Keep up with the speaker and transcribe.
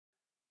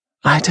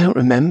I don't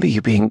remember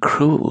you being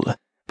cruel,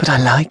 but I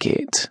like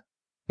it.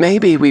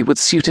 Maybe we would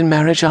suit in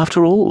marriage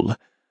after all.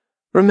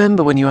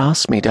 Remember when you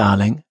asked me,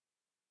 darling?"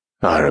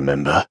 "I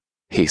remember,"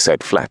 he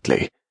said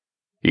flatly.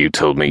 "You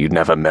told me you'd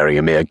never marry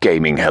a mere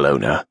gaming hell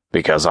owner,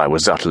 because I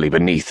was utterly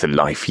beneath the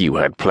life you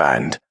had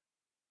planned."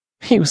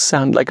 "You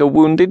sound like a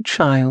wounded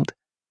child."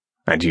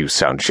 "And you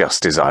sound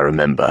just as I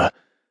remember.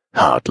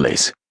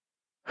 Heartless.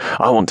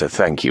 I want to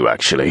thank you,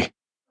 actually."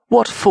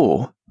 "What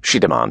for?" she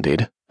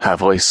demanded, her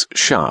voice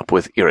sharp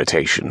with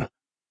irritation.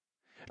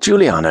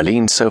 Juliana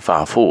leaned so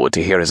far forward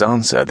to hear his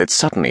answer that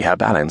suddenly her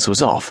balance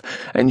was off,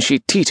 and she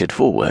teetered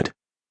forward.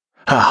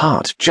 Her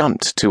heart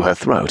jumped to her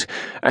throat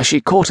as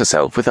she caught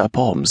herself with her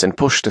palms and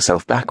pushed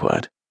herself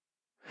backward.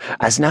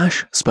 As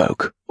Nash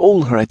spoke,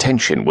 all her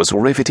attention was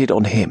riveted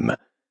on him.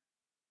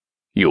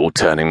 "Your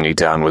turning me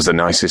down was the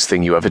nicest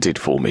thing you ever did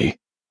for me.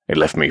 It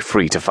left me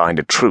free to find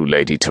a true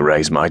lady to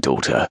raise my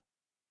daughter."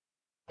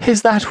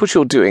 "Is that what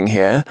you're doing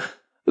here?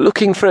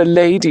 Looking for a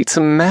lady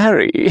to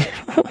marry?"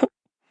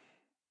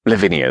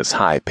 Lavinia's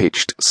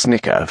high-pitched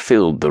snicker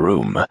filled the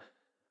room.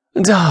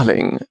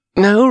 "Darling,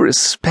 no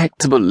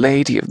respectable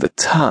lady of the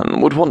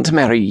ton would want to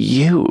marry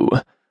you.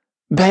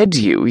 Bed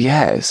you,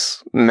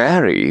 yes.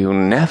 Marry you,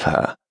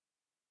 never."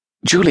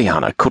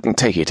 Juliana couldn't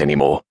take it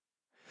anymore.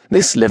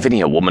 This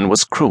Lavinia woman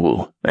was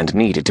cruel and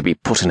needed to be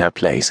put in her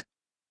place.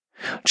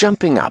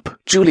 Jumping up,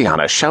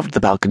 Juliana shoved the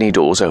balcony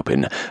doors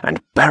open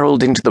and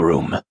barreled into the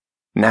room.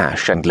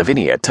 Nash and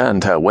Lavinia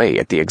turned her way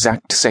at the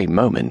exact same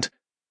moment.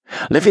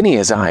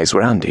 Lavinia's eyes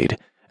rounded,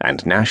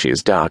 and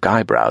Nash's dark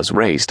eyebrows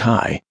raised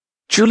high.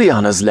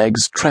 Juliana's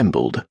legs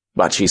trembled,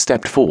 but she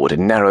stepped forward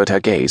and narrowed her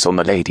gaze on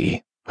the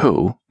lady,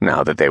 who,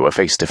 now that they were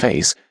face to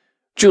face,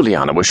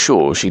 Juliana was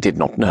sure she did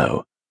not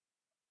know.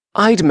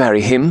 "I'd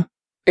marry him,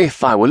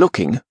 if I were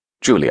looking,"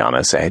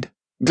 Juliana said,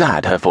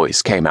 glad her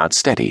voice came out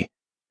steady.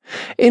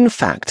 "In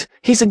fact,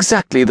 he's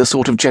exactly the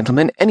sort of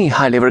gentleman any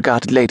highly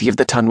regarded lady of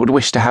the ton would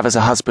wish to have as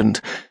a husband,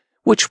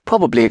 which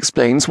probably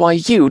explains why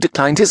you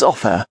declined his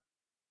offer."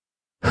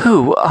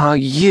 "Who are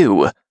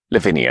you?"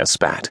 Lavinia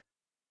spat.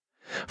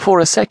 For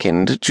a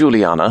second,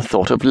 Juliana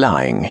thought of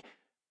lying.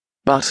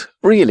 But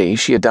really,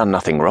 she had done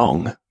nothing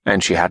wrong,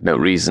 and she had no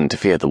reason to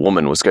fear the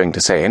woman was going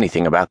to say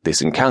anything about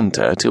this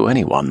encounter to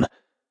anyone.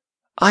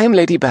 "I am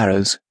Lady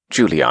Barrows,"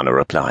 Juliana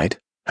replied,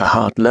 her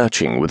heart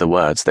lurching with the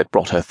words that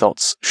brought her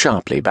thoughts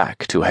sharply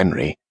back to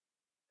Henry.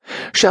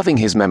 Shoving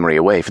his memory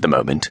away for the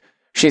moment,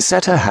 she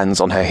set her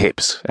hands on her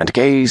hips and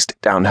gazed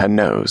down her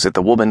nose at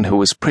the woman who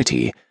was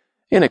pretty,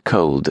 in a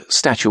cold,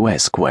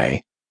 statuesque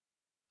way.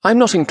 "I'm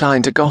not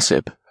inclined to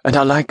gossip, and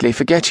I'll likely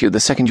forget you the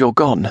second you're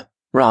gone,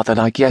 rather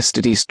like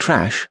yesterday's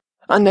trash,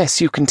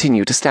 unless you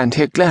continue to stand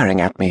here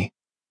glaring at me.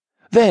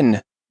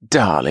 Then,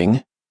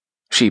 darling,"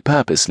 she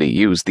purposely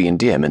used the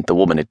endearment the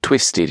woman had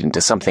twisted into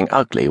something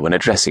ugly when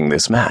addressing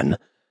this man,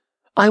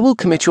 "I will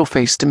commit your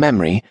face to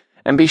memory,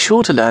 and be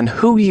sure to learn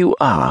who you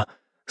are,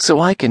 so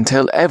I can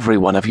tell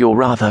everyone of your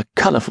rather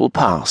colourful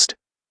past.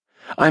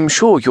 I'm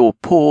sure your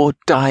poor,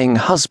 dying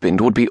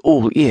husband would be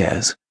all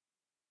ears."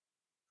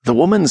 The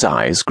woman's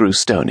eyes grew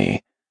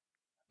stony.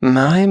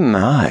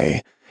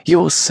 My,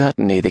 you're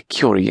certainly the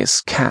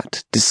curious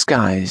cat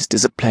disguised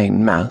as a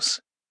plain mouse.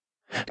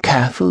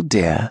 Careful,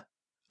 dear.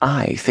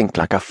 I think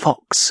like a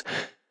fox,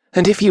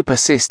 and if you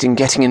persist in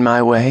getting in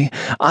my way,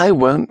 I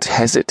won't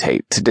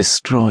hesitate to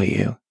destroy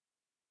you."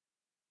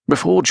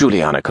 Before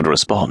Juliana could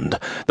respond,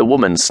 the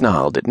woman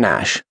snarled at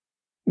Nash,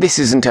 "This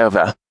isn't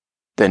over,"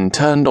 then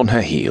turned on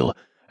her heel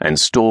and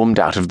stormed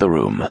out of the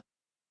room.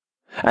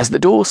 As the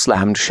door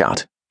slammed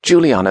shut,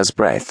 Juliana's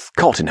breath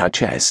caught in her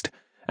chest,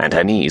 and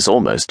her knees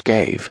almost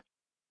gave.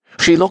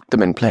 She locked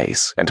them in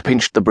place and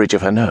pinched the bridge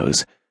of her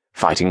nose,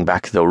 fighting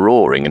back the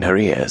roaring in her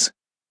ears.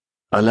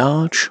 A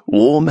large,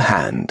 warm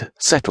hand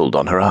settled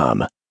on her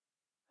arm.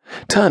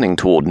 Turning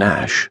toward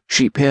Nash,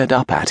 she peered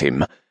up at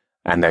him,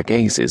 and their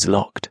gazes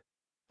locked.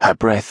 Her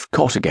breath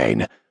caught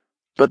again,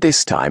 but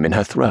this time in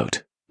her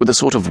throat, with a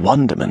sort of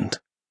wonderment.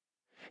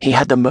 He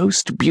had the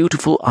most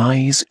beautiful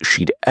eyes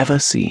she'd ever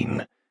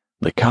seen.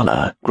 The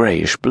color,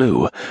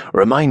 greyish-blue,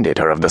 reminded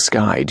her of the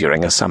sky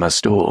during a summer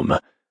storm,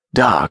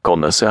 dark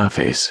on the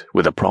surface,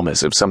 with a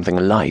promise of something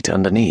light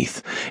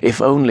underneath,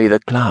 if only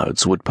the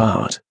clouds would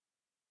part.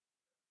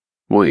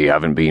 "We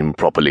haven't been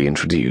properly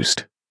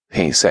introduced,"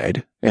 he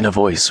said, in a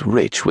voice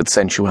rich with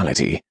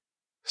sensuality.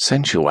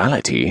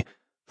 Sensuality?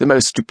 The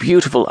most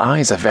beautiful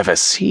eyes I've ever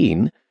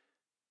seen?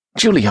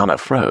 Juliana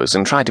froze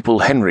and tried to pull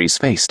Henry's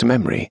face to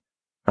memory.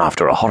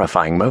 After a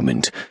horrifying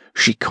moment,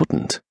 she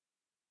couldn't.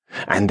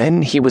 And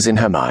then he was in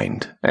her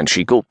mind, and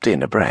she gulped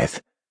in a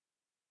breath.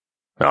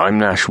 "I'm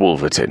Nash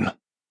Wolverton,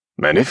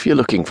 and if you're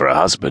looking for a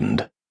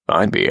husband,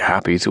 I'd be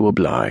happy to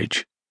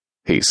oblige,"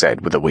 he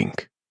said with a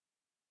wink.